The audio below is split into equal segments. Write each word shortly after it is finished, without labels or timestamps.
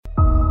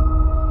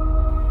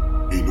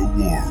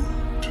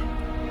world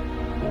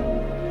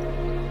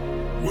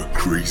where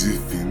crazy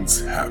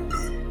things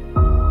happen,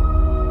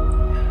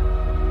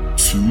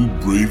 two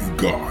brave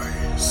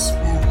guys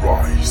will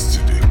rise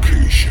to the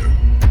occasion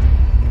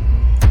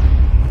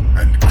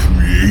and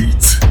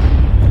create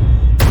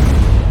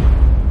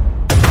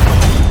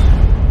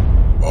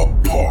a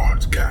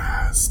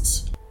podcast.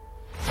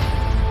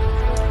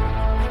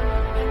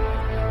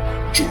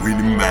 Join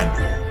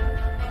Emmanuel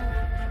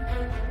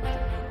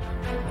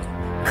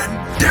and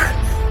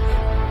Daniel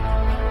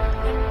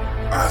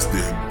as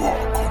they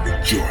embark on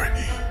a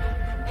journey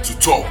to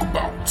talk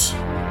about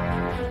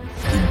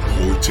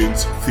important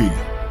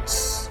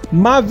things.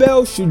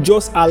 Marvel should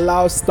just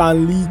allow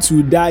Stan Lee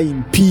to die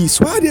in peace.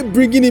 Why are they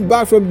bringing him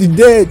back from the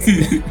dead?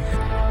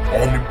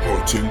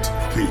 Unimportant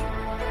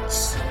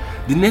things.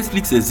 The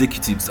Netflix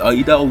executives are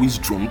either always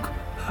drunk,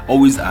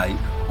 always high,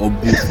 or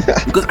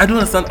both. Because I don't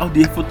understand how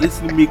they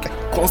effortlessly make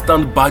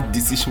constant bad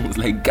decisions.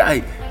 Like,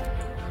 guy.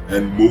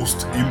 And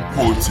most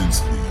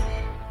importantly,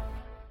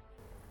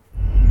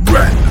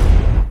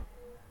 random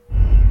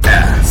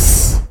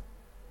ass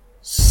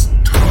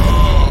stuff.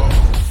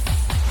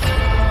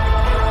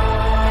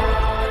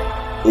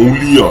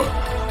 Only on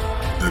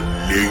the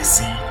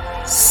Lazy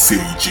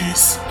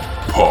Sages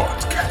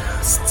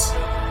Podcast.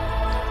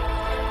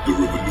 The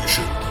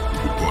revolution